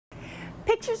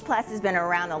Pictures Plus has been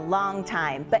around a long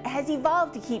time, but has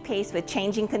evolved to keep pace with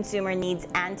changing consumer needs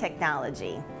and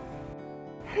technology.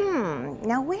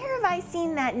 Now where have I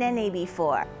seen that nene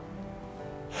before?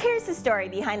 Here's the story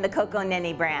behind the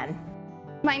CocoNene brand.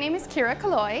 My name is Kira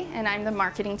Kaloy, and I'm the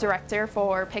marketing director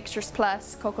for Pictures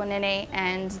Plus, CocoNene,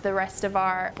 and the rest of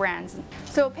our brands.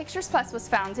 So Pictures Plus was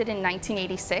founded in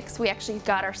 1986. We actually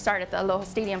got our start at the Aloha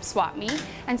Stadium swap meet,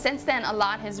 and since then a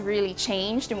lot has really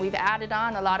changed, and we've added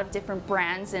on a lot of different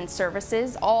brands and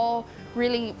services, all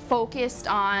really focused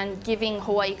on giving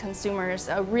Hawaii consumers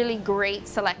a really great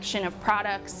selection of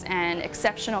products and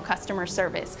exceptional customer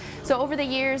service. So over the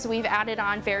years we've added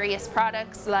on various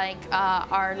products like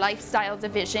our lifestyle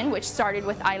division, which started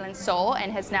with Island Soul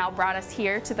and has now brought us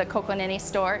here to the CocoNene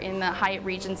store in the Hyatt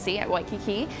Regency at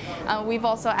Waikiki. We've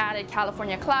also added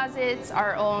California closets,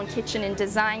 our own kitchen and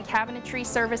design cabinetry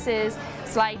services,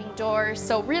 sliding doors.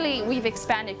 So really we've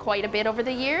expanded quite a bit over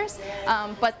the years,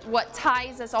 but what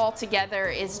ties us all together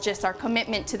is just our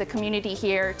commitment to the community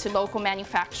here, to local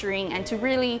manufacturing, and to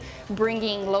really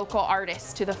bringing local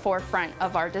artists to the forefront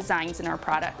of our designs and our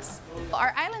products.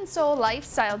 Our Island Soul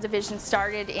lifestyle division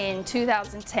started in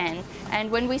 2010, and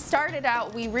when we started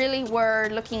out we really were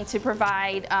looking to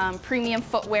provide premium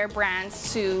footwear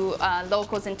brands to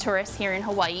locals and tourists here in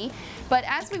Hawaii. But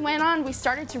as we went on, we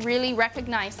started to really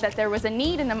recognize that there was a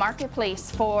need in the marketplace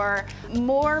for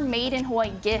more made in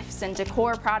Hawaii gifts and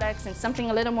decor products and something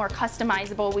a little more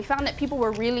customizable. We found that people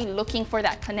were really looking for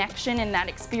that connection and that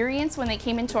experience when they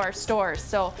came into our stores.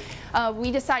 So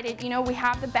we decided, you know, we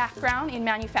have the background in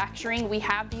manufacturing, we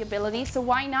have the ability, so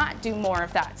why not do more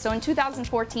of that? So in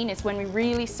 2014 is when we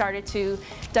really started to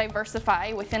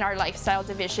diversify within our lifestyle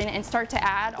division and start to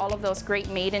add all of those great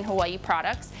made in Hawaii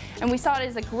products. And we saw it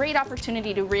as a great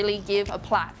opportunity to really give a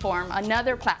platform,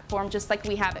 another platform, just like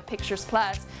we have at Pictures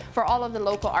Plus, for all of the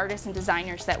local artists and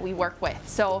designers that we work with.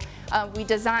 So we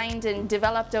designed and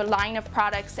developed a line of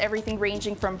products, everything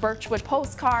ranging from birchwood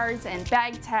postcards and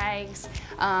bag tags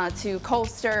to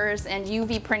coasters and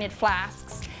UV printed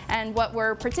flasks. And what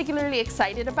we're particularly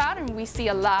excited about, and we see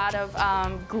a lot of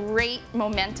great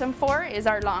momentum for, is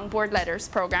our Longboard Letters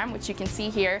program, which you can see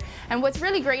here. And what's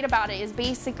really great about it is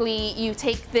basically you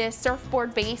take this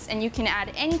surfboard base and you can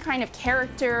add any kind of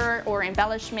character or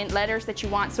embellishment letters that you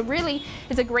want. So really,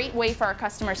 it's a great way for our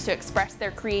customers to express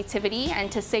their creativity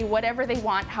and to say whatever they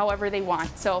want, however they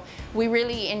want. So we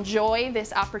really enjoy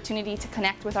this opportunity to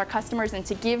connect with our customers and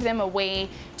to give them a way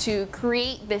to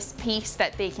create this piece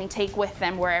that they can take with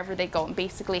them wherever they go and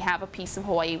basically have a piece of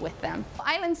Hawaii with them.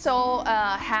 Island Soul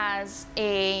has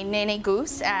a nene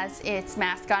goose as its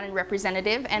mascot and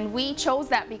representative, and we chose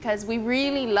that because we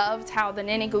really loved how the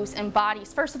nene goose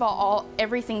embodies, first of all,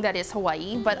 everything that is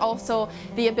Hawaii, but also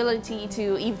the ability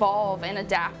to evolve and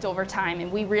adapt over time,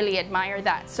 and we really admire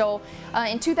that. So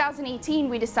in 2018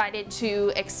 we decided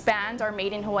to expand our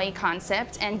Made in Hawaii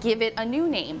concept and give it a new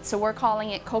name. So we're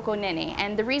calling it CocoNene,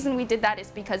 and the reason we did that is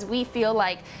because we feel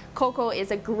like Coco is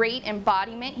a great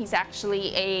embodiment. He's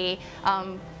actually a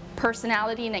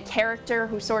personality and a character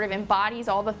who sort of embodies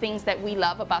all the things that we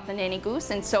love about the nene goose.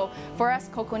 And so for us,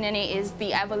 CocoNene is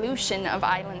the evolution of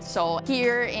Island Soul.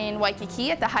 Here in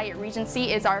Waikiki at the Hyatt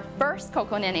Regency is our first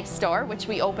CocoNene store, which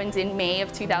we opened in May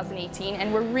of 2018,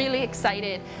 and we're really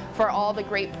excited for all the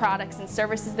great products and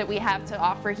services that we have to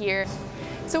offer here.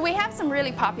 So we have some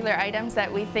really popular items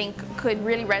that we think could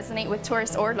really resonate with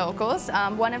tourists or locals.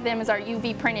 One of them is our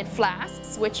UV printed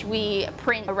flasks, which we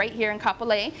print right here in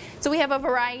Kapolei. So we have a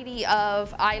variety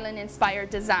of island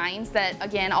inspired designs that,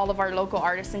 again, all of our local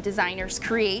artists and designers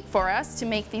create for us to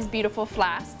make these beautiful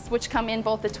flasks, which come in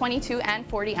both the 22 and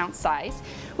 40 ounce size.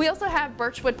 We also have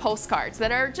birchwood postcards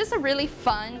that are just a really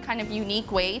fun, kind of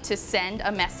unique way to send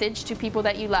a message to people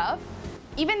that you love.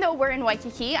 Even though we're in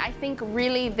Waikiki, I think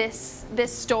really this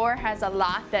store has a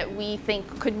lot that we think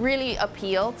could really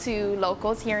appeal to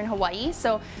locals here in Hawaii.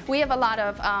 So we have a lot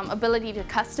of ability to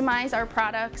customize our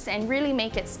products and really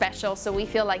make it special. So we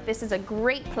feel like this is a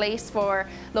great place for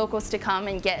locals to come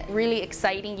and get really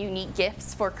exciting, unique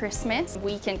gifts for Christmas.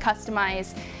 We can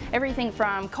customize everything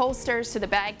from coasters to the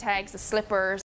bag tags, the slippers.